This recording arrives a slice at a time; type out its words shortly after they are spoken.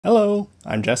Hello,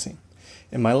 I'm Jesse.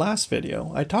 In my last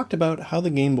video, I talked about how the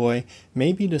Game Boy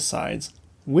maybe decides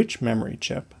which memory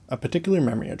chip a particular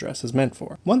memory address is meant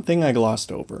for. One thing I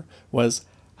glossed over was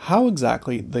how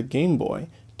exactly the Game Boy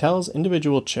tells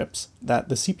individual chips that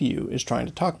the CPU is trying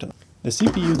to talk to them. The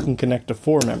CPU can connect to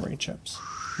 4 memory chips: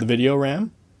 the video RAM,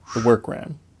 the work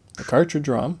RAM, the cartridge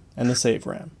ROM, and the save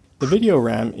RAM. The video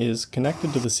RAM is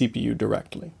connected to the CPU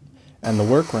directly, and the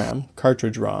work RAM,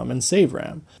 cartridge ROM, and save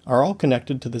RAM are all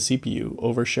connected to the CPU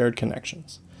over shared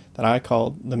connections that I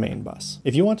called the main bus.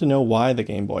 If you want to know why the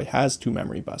Game Boy has 2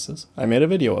 memory buses, I made a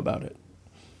video about it.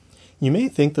 You may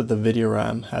think that the video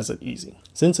RAM has it easy,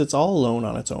 since it's all alone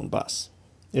on its own bus.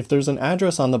 If there's an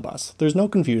address on the bus, there's no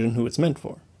confusion who it's meant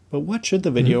for. But what should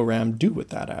the video RAM do with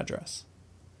that address?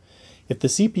 If the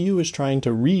CPU is trying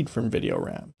to read from video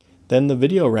RAM, then the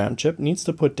video RAM chip needs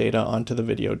to put data onto the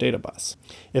video data bus.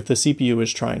 If the CPU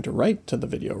is trying to write to the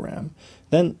video RAM,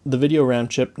 then the video RAM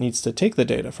chip needs to take the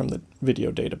data from the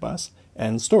video data bus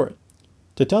and store it.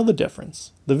 To tell the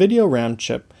difference, the video RAM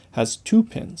chip has 2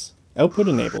 pins, output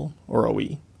enable, or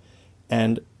OE,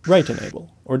 and write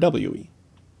enable, or WE.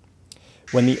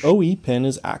 When the OE pin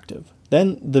is active,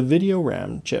 then the video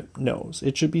RAM chip knows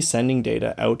it should be sending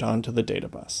data out onto the data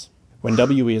bus. When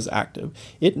WE is active,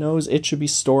 it knows it should be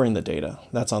storing the data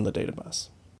that's on the data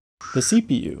bus. The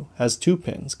CPU has 2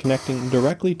 pins connecting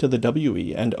directly to the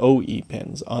WE and OE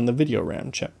pins on the video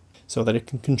RAM chip so that it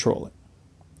can control it.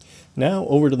 Now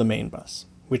over to the main bus,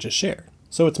 which is shared,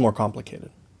 so it's more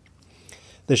complicated.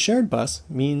 The shared bus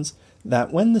means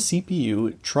that when the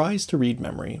CPU tries to read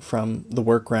memory from the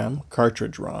work RAM,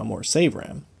 cartridge ROM, or save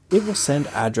RAM, it will send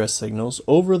address signals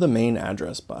over the main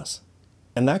address bus,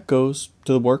 and that goes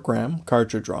to the work RAM,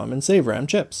 cartridge ROM, and save RAM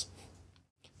chips.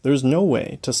 There's no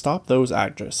way to stop those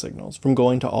address signals from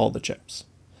going to all the chips.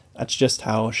 That's just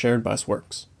how a shared bus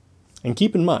works. And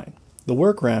keep in mind, the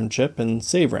work RAM chip and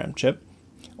save RAM chip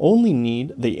only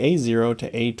need the A0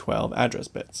 to A12 address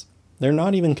bits. They're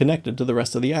not even connected to the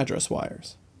rest of the address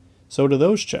wires. So to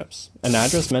those chips, an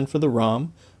address meant for the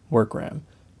ROM, work RAM,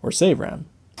 or save RAM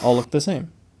all look the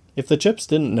same. If the chips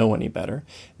didn't know any better,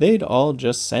 they'd all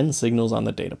just send signals on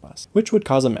the data bus, which would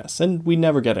cause a mess, and we'd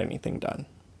never get anything done.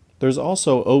 There's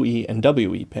also OE and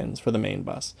WE pins for the main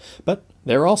bus, but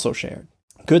they're also shared.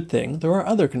 Good thing there are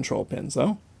other control pins,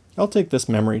 though. I'll take this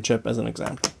memory chip as an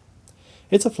example.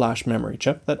 It's a flash memory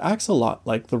chip that acts a lot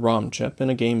like the ROM chip in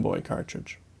a Game Boy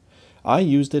cartridge. I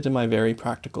used it in my very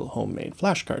practical homemade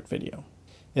flashcard video.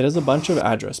 It has a bunch of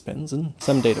address pins and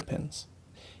some data pins.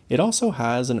 It also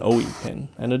has an OE pin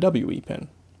and a WE pin.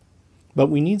 But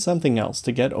we need something else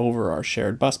to get over our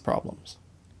shared bus problems.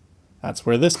 That's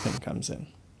where this pin comes in.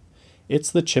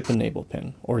 It's the chip enable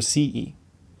pin, or CE.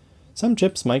 Some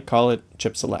chips might call it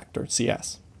chip select, or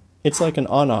CS. It's like an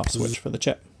on-off switch for the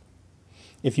chip.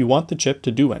 If you want the chip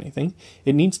to do anything,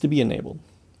 it needs to be enabled.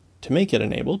 To make it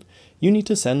enabled, you need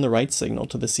to send the right signal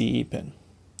to the CE pin.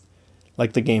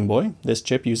 Like the Game Boy, this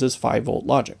chip uses 5-volt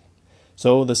logic.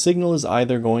 So the signal is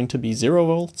either going to be 0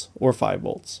 volts or 5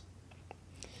 volts.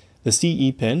 The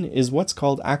CE pin is what's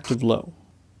called active low,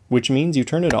 which means you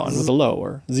turn it on with a low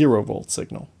or 0 volt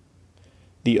signal.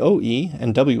 The OE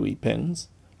and WE pins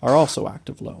are also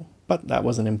active low, but that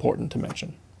wasn't important to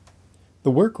mention.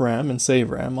 The work RAM and save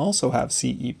RAM also have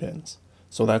CE pins,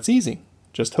 so that's easy.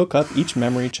 Just hook up each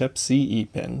memory chip CE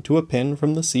pin to a pin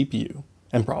from the CPU,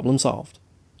 and problem solved.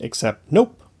 Except,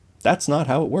 nope, that's not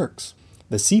how it works.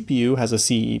 The CPU has a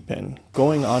CE pin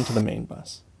going onto the main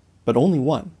bus, but only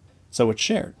one, so it's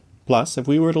shared. Plus, if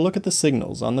we were to look at the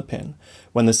signals on the pin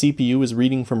when the CPU is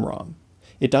reading from ROM,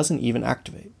 it doesn't even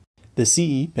activate. The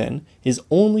CE pin is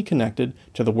only connected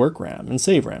to the work RAM and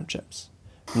save RAM chips,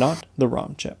 not the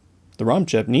ROM chip. The ROM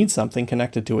chip needs something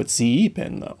connected to its CE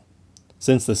pin though.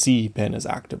 Since the CE pin is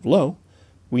active low,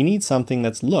 we need something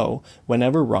that's low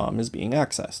whenever ROM is being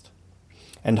accessed,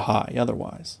 and high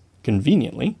otherwise.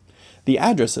 Conveniently, the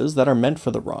addresses that are meant for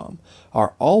the ROM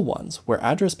are all ones where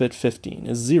address bit 15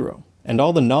 is 0, and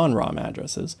all the non-ROM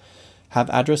addresses have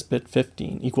address bit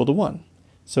 15 equal to 1.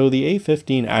 So the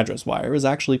A15 address wire is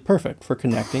actually perfect for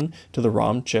connecting to the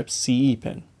ROM chip's CE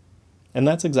pin. And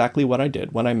that's exactly what I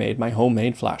did when I made my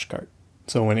homemade flashcard.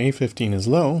 So when A15 is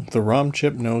low, the ROM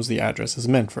chip knows the address is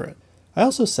meant for it. I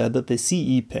also said that the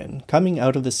CE pin coming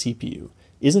out of the CPU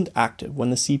isn't active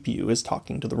when the CPU is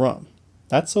talking to the ROM.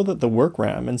 That's so that the work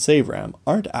RAM and save RAM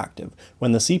aren't active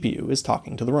when the CPU is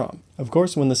talking to the ROM. Of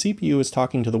course, when the CPU is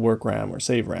talking to the work RAM or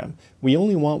save RAM, we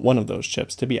only want one of those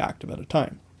chips to be active at a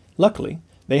time. Luckily,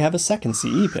 they have a second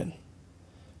CE pin.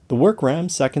 The work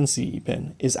RAM's second CE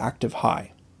pin is active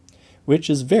high, which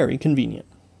is very convenient.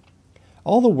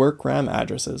 All the work RAM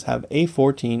addresses have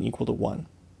A14 equal to 1,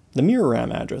 The mirror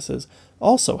RAM addresses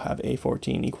also have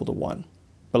A14 equal to 1,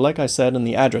 but like I said in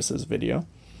the addresses video,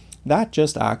 that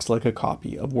just acts like a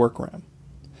copy of work RAM.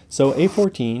 So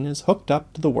A14 is hooked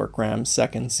up to the work RAM's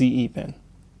second CE pin.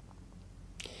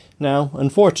 Now,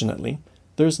 unfortunately,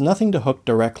 there's nothing to hook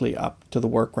directly up to the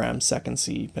work RAM's second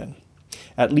CE pin,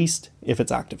 at least if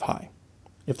it's active high.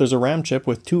 If there's a RAM chip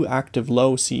with two active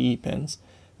low CE pins,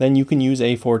 then you can use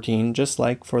A14 just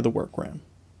like for the work RAM,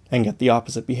 and get the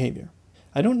opposite behavior.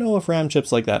 I don't know if RAM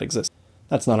chips like that exist.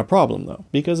 That's not a problem though,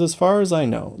 because as far as I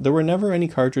know, there were never any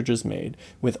cartridges made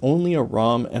with only a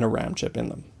ROM and a RAM chip in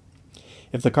them.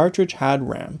 If the cartridge had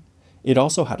RAM, it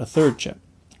also had a third chip,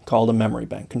 called a memory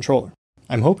bank controller.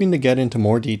 I'm hoping to get into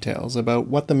more details about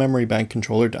what the memory bank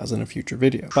controller does in a future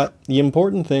video. But the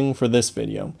important thing for this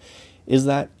video is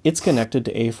that it's connected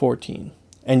to A14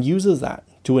 and uses that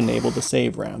to enable the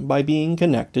save RAM by being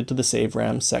connected to the save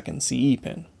RAM's second CE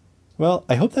pin. Well,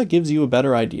 I hope that gives you a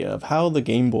better idea of how the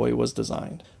Game Boy was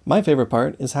designed. My favorite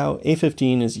part is how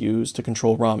A15 is used to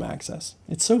control ROM access.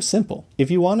 It's so simple. If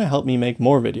you want to help me make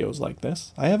more videos like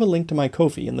this, I have a link to my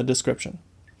Ko-fi in the description.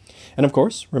 And of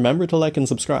course, remember to like and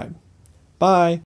subscribe. Bye!